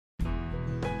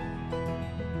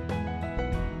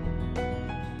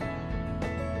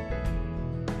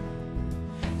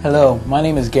Hello, my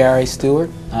name is Gary Stewart.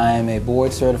 I am a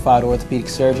board-certified orthopedic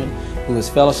surgeon who is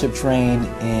fellowship trained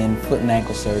in foot and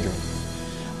ankle surgery.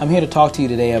 I'm here to talk to you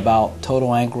today about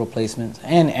total ankle replacements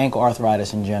and ankle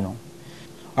arthritis in general.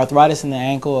 Arthritis in the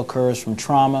ankle occurs from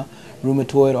trauma,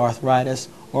 rheumatoid arthritis,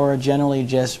 or generally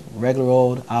just regular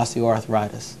old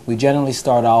osteoarthritis. We generally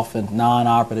start off with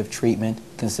non-operative treatment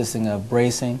consisting of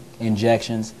bracing,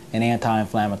 injections, and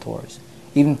anti-inflammatories.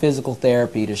 Even physical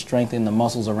therapy to strengthen the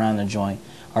muscles around the joint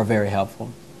are very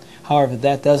helpful. However, if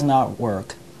that does not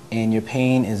work and your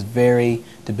pain is very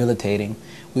debilitating,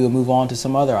 we will move on to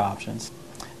some other options.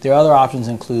 Their other options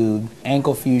include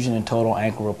ankle fusion and total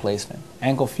ankle replacement.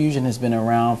 Ankle fusion has been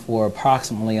around for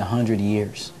approximately 100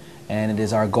 years, and it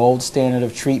is our gold standard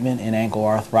of treatment in ankle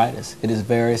arthritis. It is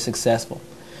very successful.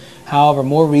 However,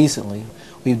 more recently,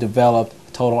 we've developed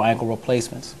total ankle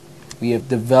replacements. We have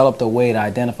developed a way to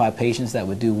identify patients that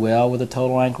would do well with a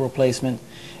total ankle replacement,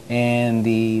 and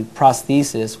the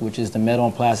prosthesis, which is the metal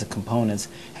and plastic components,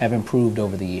 have improved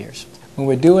over the years. When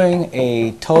we're doing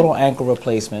a total ankle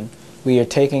replacement, we are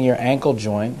taking your ankle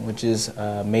joint, which is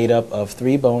made up of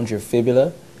three bones, your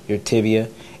fibula, your tibia,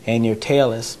 and your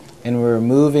talus, and we're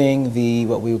removing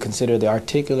what we would consider the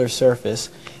articular surface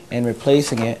and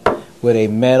replacing it with a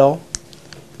metal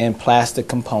and plastic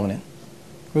component.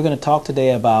 We're going to talk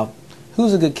today about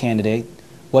who's a good candidate,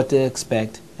 what to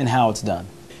expect, and how it's done.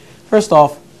 First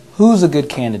off, who's a good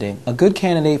candidate? A good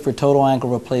candidate for total ankle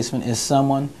replacement is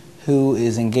someone who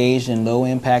is engaged in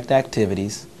low-impact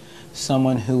activities,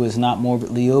 someone who is not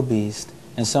morbidly obese,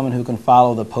 and someone who can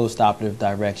follow the post-operative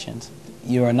directions.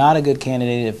 You are not a good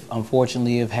candidate if,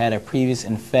 unfortunately, you've had a previous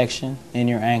infection in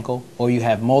your ankle or you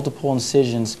have multiple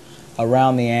incisions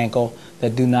around the ankle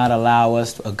that do not allow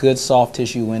us a good soft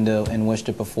tissue window in which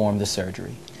to perform the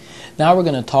surgery. Now we're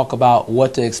going to talk about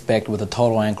what to expect with a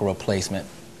total ankle replacement.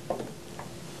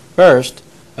 First,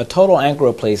 a total ankle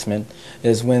replacement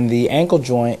is when the ankle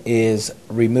joint is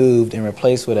removed and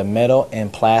replaced with a metal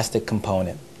and plastic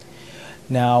component.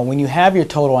 Now, when you have your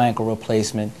total ankle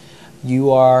replacement,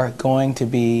 you are going to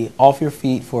be off your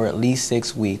feet for at least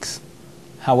 6 weeks.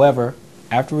 However,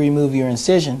 after we remove your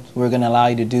incision, we're going to allow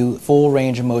you to do full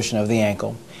range of motion of the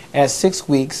ankle. At 6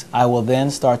 weeks, I will then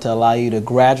start to allow you to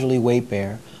gradually weight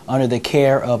bear under the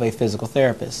care of a physical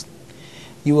therapist.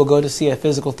 You will go to see a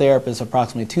physical therapist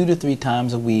approximately 2 to 3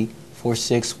 times a week for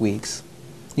 6 weeks.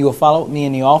 You will follow me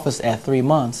in the office at 3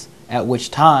 months, at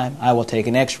which time I will take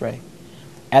an x-ray.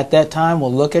 At that time,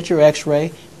 we'll look at your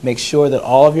x-ray, make sure that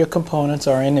all of your components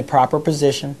are in the proper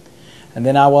position, and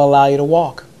then I will allow you to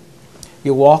walk.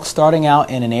 You'll walk starting out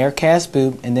in an air cast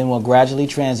boot, and then we'll gradually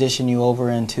transition you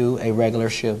over into a regular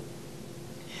shoe.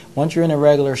 Once you're in a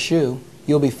regular shoe,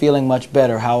 you'll be feeling much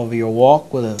better. However, you'll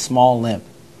walk with a small limp.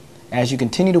 As you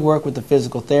continue to work with the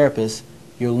physical therapist,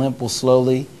 your limp will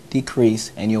slowly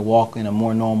decrease and you'll walk in a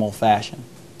more normal fashion.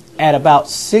 At about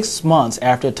 6 months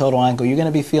after a total ankle, you're going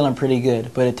to be feeling pretty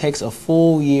good, but it takes a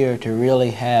full year to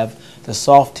really have the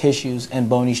soft tissues and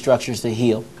bony structures to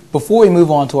heal. Before we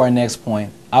move on to our next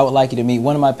point, I would like you to meet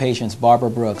one of my patients, Barbara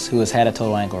Brooks, who has had a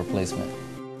total ankle replacement.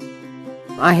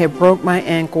 I had broke my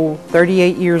ankle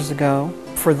 38 years ago.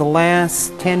 For the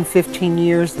last 10-15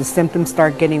 years, the symptoms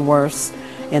start getting worse,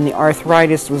 and the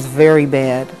arthritis was very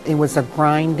bad. It was a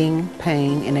grinding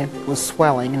pain, and it was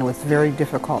swelling, and it was very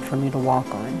difficult for me to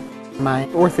walk on. My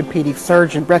orthopedic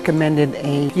surgeon recommended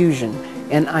a fusion,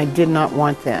 and I did not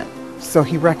want that. So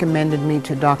he recommended me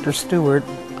to Dr. Stewart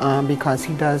because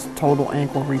he does total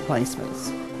ankle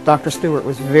replacements. Dr. Stewart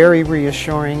was very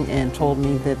reassuring and told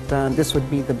me that this would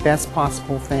be the best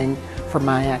possible thing for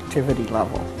my activity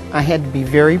level. I had to be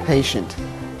very patient,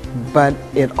 but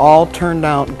it all turned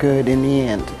out good in the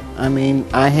end. I mean,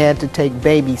 I had to take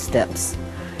baby steps,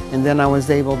 and then I was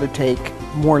able to take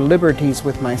more liberties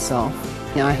with myself.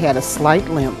 I had a slight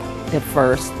limp at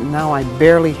first. Now I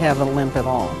barely have a limp at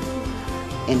all,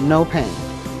 and no pain,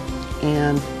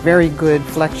 and very good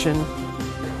flexion.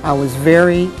 I was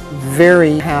very,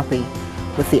 very happy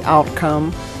with the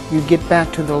outcome. You get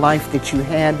back to the life that you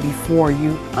had before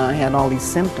you had all these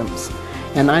symptoms.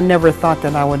 And I never thought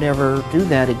that I would ever do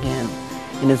that again.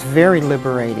 And it's very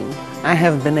liberating. I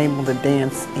haven't been able to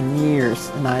dance in years,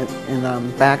 and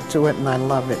I'm back to it, and I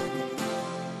love it.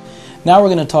 Now we're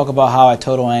going to talk about how a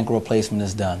total ankle replacement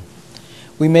is done.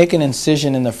 We make an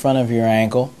incision in the front of your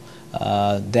ankle,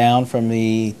 down from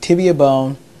the tibia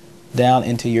bone down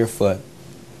into your foot.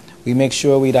 We make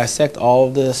sure we dissect all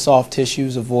of the soft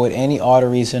tissues, avoid any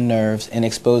arteries and nerves, and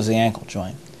expose the ankle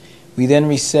joint. We then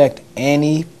resect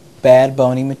any bad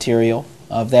bony material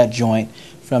of that joint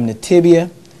from the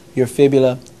tibia, your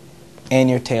fibula, and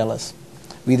your talus.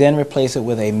 We then replace it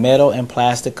with a metal and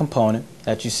plastic component,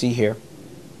 that you see here.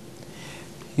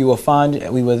 We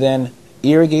will then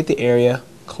irrigate the area,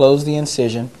 close the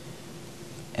incision,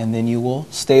 and then you will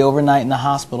stay overnight in the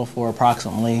hospital for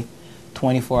approximately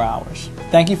 24 hours.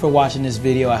 Thank you for watching this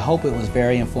video. I hope it was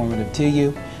very informative to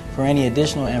you. For any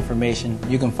additional information,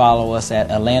 you can follow us at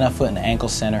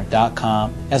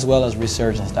AtlantaFootAndAnkleCenter.com as well as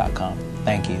Resurgens.com.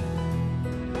 Thank you.